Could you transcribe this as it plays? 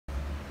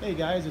Hey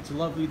guys, it's a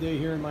lovely day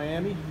here in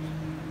Miami.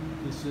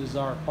 This is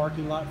our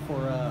parking lot for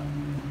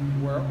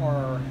where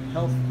our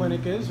health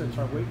clinic is. It's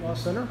our weight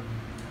loss center,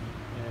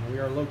 and we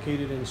are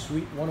located in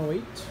Suite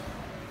 108.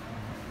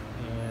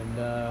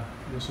 And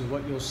this is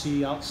what you'll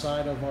see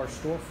outside of our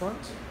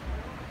storefront.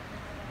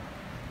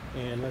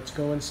 And let's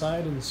go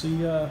inside and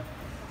see. Let's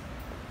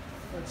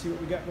see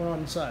what we got going on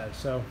inside.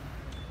 So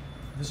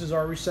this is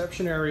our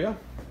reception area,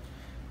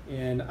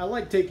 and I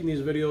like taking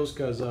these videos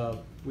because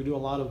we have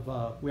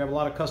a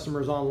lot of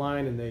customers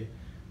online, and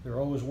they're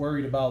always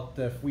worried about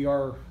if we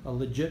are a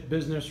legit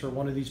business or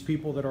one of these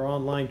people that are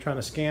online trying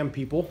to scam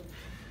people.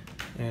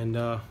 And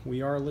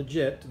we are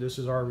legit. This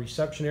is our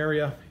reception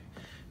area.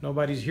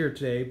 Nobody's here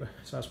today,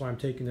 so that's why I'm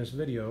taking this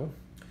video.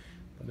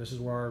 But this is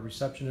where our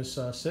receptionist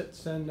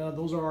sits, and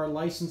those are our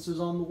licenses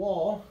on the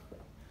wall.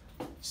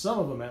 Some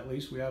of them, at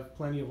least. We have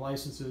plenty of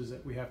licenses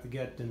that we have to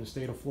get in the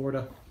state of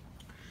Florida.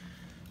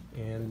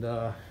 And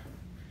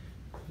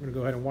I'm going to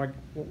go ahead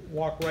and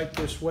walk right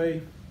this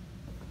way.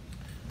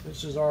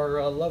 This is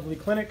our lovely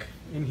clinic,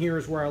 and here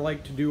is where I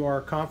like to do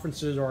our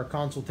conferences or our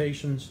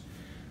consultations.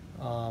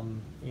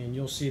 And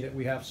you'll see that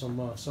we have some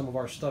of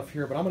our stuff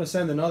here, but I'm going to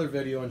send another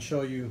video and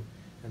show you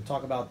and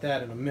talk about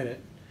that in a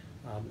minute.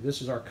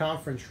 This is our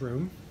conference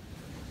room,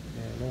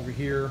 and over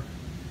here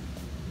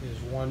is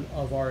one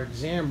of our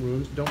exam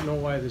rooms. Don't know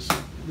why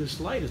this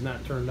light is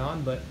not turned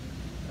on, but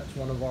that's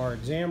one of our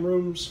exam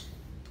rooms.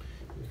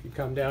 If you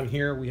come down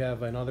here, we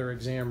have another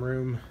exam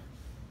room,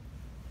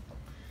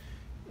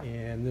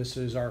 and this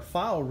is our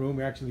file room.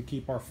 We actually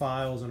keep our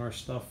files and our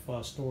stuff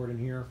stored in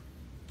here.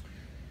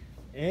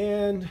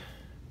 And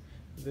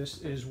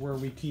this is where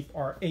we keep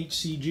our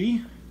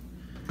HCG.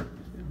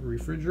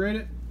 Refrigerate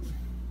it.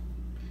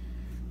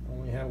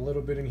 Only have a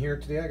little bit in here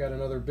today. I got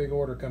another big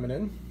order coming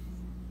in.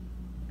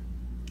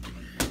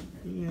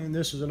 And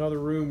this is another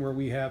room where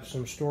we have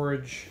some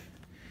storage,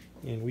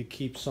 and we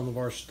keep some of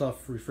our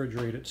stuff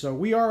refrigerated. So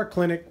we are a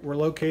clinic. We're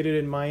located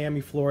in Miami,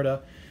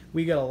 Florida.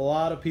 We get a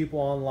lot of people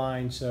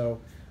online,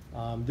 so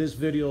this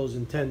video is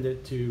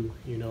intended to,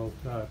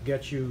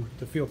 get you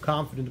to feel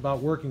confident about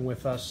working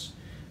with us.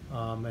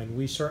 And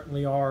we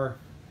certainly are.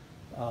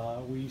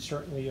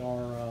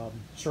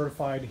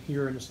 Certified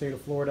here in the state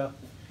of Florida,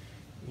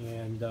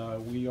 and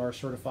we are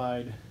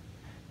certified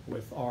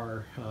with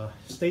our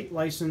state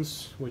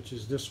license, which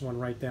is this one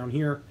right down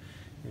here,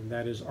 and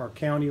that is our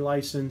county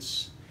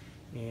license.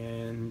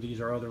 And these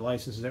are other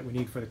licenses that we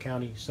need for the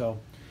county. So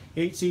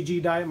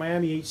HCG Diet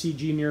Miami,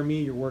 HCG Near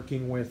Me, you're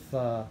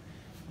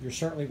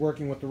certainly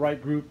working with the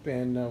right group,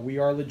 and we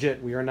are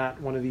legit. We are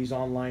not one of these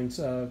online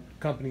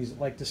companies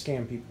that like to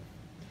scam people.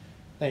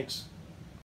 Thanks.